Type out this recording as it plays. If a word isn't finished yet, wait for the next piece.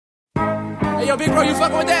Hey, yo, big bro, you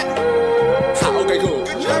fucking with that? Ha, okay, cool.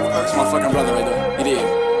 That's my fucking brother right there. It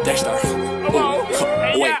is. Dexter.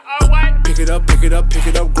 Wait. Pick it up, pick it up, pick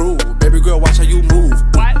it up, groove. Baby girl, watch how you move.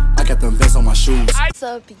 What? I got them vests on my shoes. What's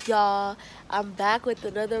up, y'all? I'm back with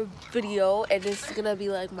another video, and this is gonna be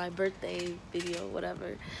like my birthday video,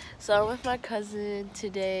 whatever. So I'm with my cousin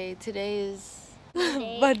today. Today is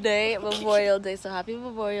Monday, Memorial Day. So happy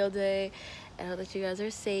Memorial Day. And I hope that you guys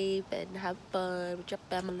are safe and have fun with your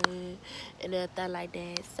family and everything like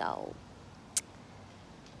that. So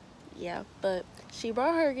yeah, but she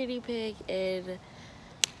brought her guinea pig, and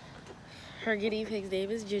her guinea pig's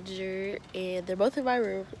name is Ginger, and they're both in my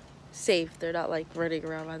room, safe. They're not like running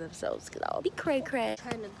around by themselves because I'll be cray. Trying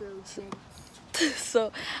to grow sense.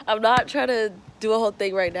 So I'm not trying to do a whole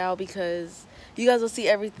thing right now because you guys will see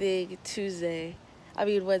everything Wednesday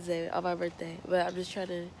on my birthday. But I'm just trying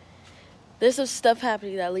to. There's some stuff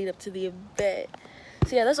happening that lead up to the event.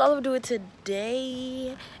 So yeah, that's all I'm doing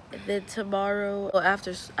today. And then tomorrow,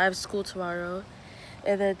 after I have school tomorrow,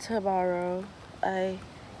 and then tomorrow I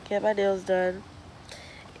get my nails done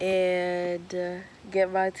and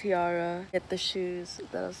get my tiara, get the shoes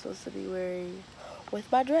that I'm supposed to be wearing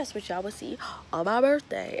with my dress, which y'all will see on my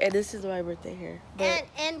birthday. And this is my birthday here.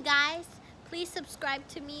 And guys, please subscribe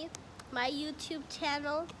to me. My YouTube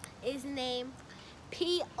channel is named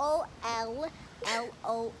POLLOL.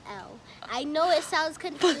 I know it sounds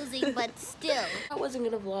confusing, but still. I wasn't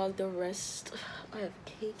gonna vlog the rest. I have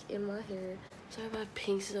cake in my hair. So I have my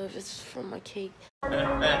pink stuff. It's from my cake.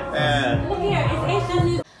 Yeah,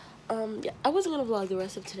 I wasn't gonna vlog the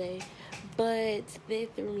rest of today, but they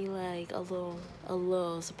threw me like a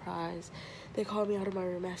little surprise. They called me out of my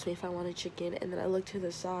room, asked me if I wanted chicken, and then I looked to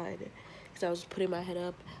the side because I was putting my head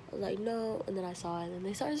up. I was like, no, and then I saw it, and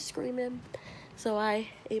they started screaming. So I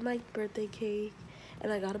ate my birthday cake,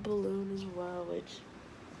 and I got a balloon as well, which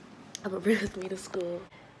I'm gonna bring with me to school.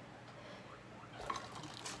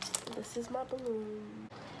 This is my balloon.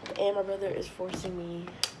 And my brother is forcing me.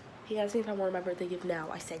 He asked me if I wanted my birthday gift now.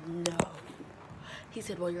 I said no. He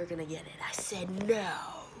said, well, you're gonna get it. I said no.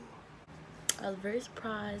 I was very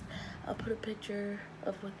surprised. I'll put a picture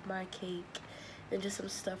with my cake and just some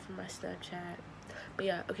stuff from my Snapchat. But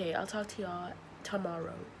yeah, okay, I'll talk to y'all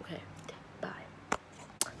tomorrow. Okay, bye.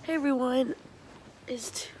 Hey everyone, it's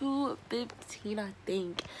 2:15, I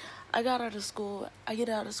think. I got out of school. I get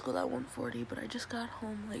out of school at 1:40, but I just got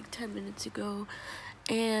home like 10 minutes ago,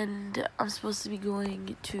 and I'm supposed to be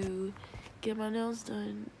going to get my nails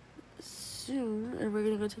done soon, and we're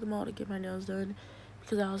gonna go to the mall to get my nails done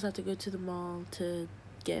because I also have to go to the mall to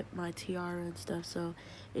get my tiara and stuff, so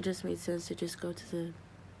it just made sense to just go to the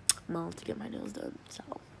mall to get my nails done. So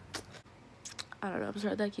I don't know, I'm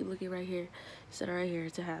sorry that I keep looking right here instead of right here.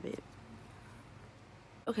 It's a habit.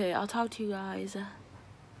 Okay, I'll talk to you guys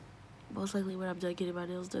most likely when I'm done getting my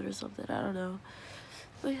nails done or something. I don't know.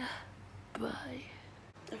 But yeah, bye.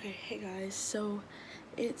 Okay, hey guys, so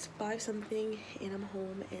it's 5-something and I'm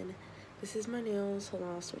home, and this is my nails. Hold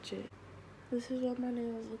on, I'll switch it. This is what my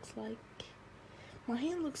nails looks like. My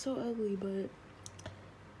hand looks so ugly, but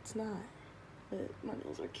it's not. But my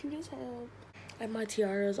nails are cute as hell. And my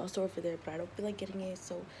tiara is also over there, but I don't feel like getting it,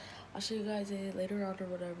 so I'll show you guys it later on or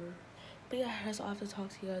whatever. But yeah, that's all I have to talk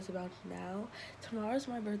to you guys about now. Tomorrow's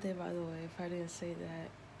my birthday, by the way, if I didn't say that.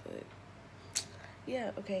 But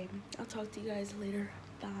yeah, okay. I'll talk to you guys later.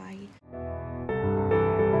 Bye.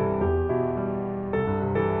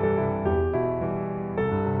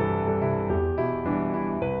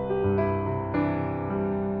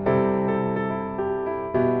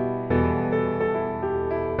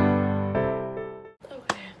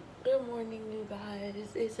 Good morning, you guys.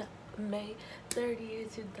 It's May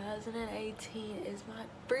 30th, 2018. It's my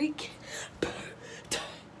freaking birthday.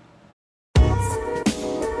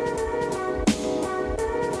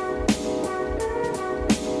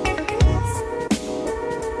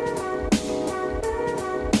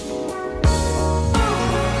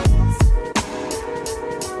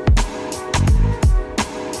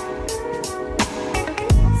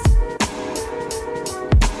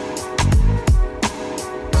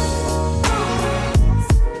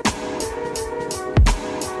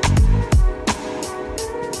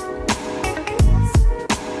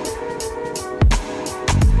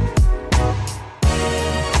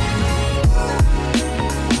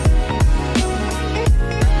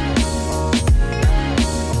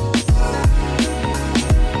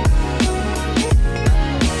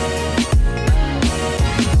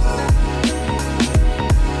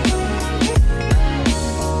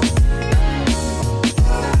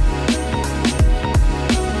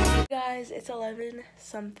 It's 11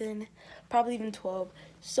 something, probably even 12.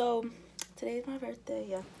 So today is my birthday.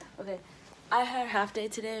 Yeah, okay. I had half day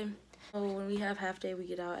today. So when we have half day, we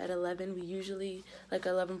get out at 11. We usually, like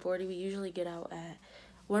 11:40, we usually get out at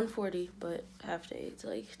 1:40, but half day, it's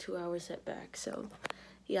like 2 hours setback. So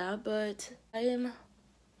yeah, but I am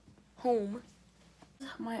home.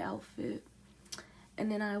 My outfit.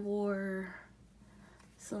 And then I wore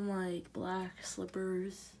some like black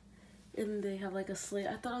slippers. And they have like a slit.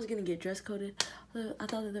 I thought I was gonna get dress coded. I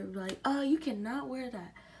thought that they were like, oh, you cannot wear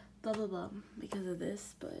that, blah blah blah, because of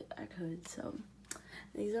this, but I could. So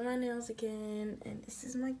these are my nails again, and this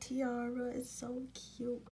is my tiara. It's so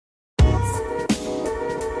cute.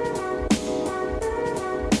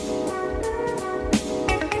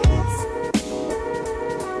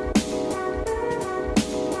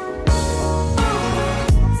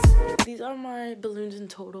 These are my balloons in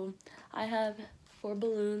total. I have 4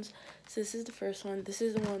 balloons. So this is the first one. This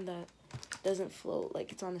is the one that doesn't float,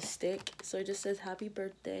 like it's on a stick. So it just says happy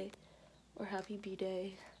birthday or happy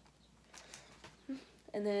b-day.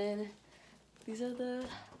 And then these are the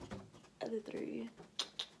other 3. I'm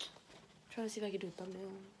trying to see if I can do a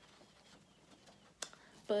thumbnail.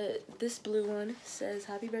 But this blue one says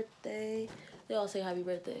happy birthday. They all say happy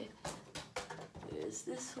birthday. There's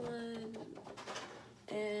this one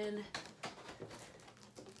and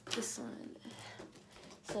this one.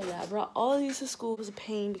 So yeah, I brought all of these to school. It was a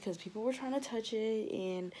pain because people were trying to touch it,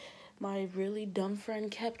 and my really dumb friend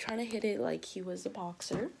kept trying to hit it like he was a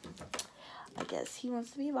boxer. I guess he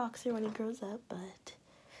wants to be a boxer when he grows up, but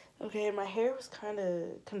okay. And my hair was kind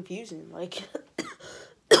of confusing. Like,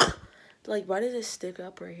 like why did it stick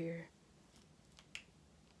up right here?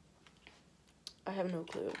 I have no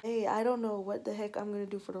clue. Hey, I don't know what the heck I'm gonna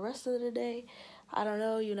do for the rest of the day. I don't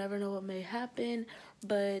know. You never know what may happen,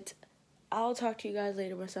 but I'll talk to you guys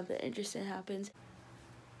later when something interesting happens.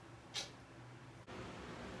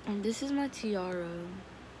 And this is my tiara.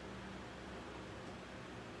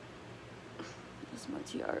 This is my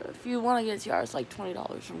tiara. If you want to get a tiara, it's like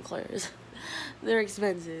 $20 from Claire's. They're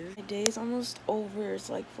expensive. My day is almost over. It's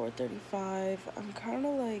like 4:35. I'm kind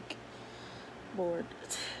of like bored.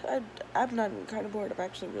 I'm not even kind of bored. I'm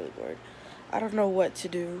actually really bored. I don't know what to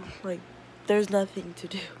do. Like, there's nothing to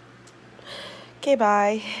do. Okay,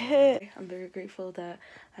 bye. I'm very grateful that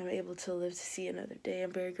I'm able to live to see another day.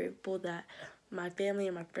 I'm very grateful that my family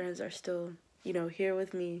and my friends are still, you know, here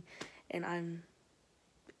with me, and I'm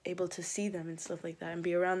able to see them and stuff like that and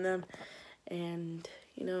be around them and,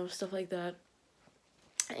 you know, stuff like that.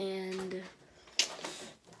 And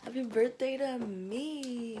happy birthday to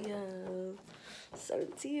me.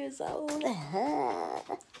 17 years old.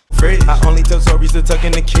 I only tell stories to tuck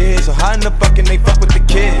in the kids, so how in the fucking they fuck with the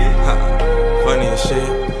kid? Funny as shit,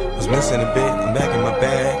 was missing a bit, I'm back in my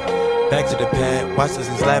bag. Back to the pad, watch this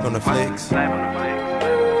and slab on the flicks.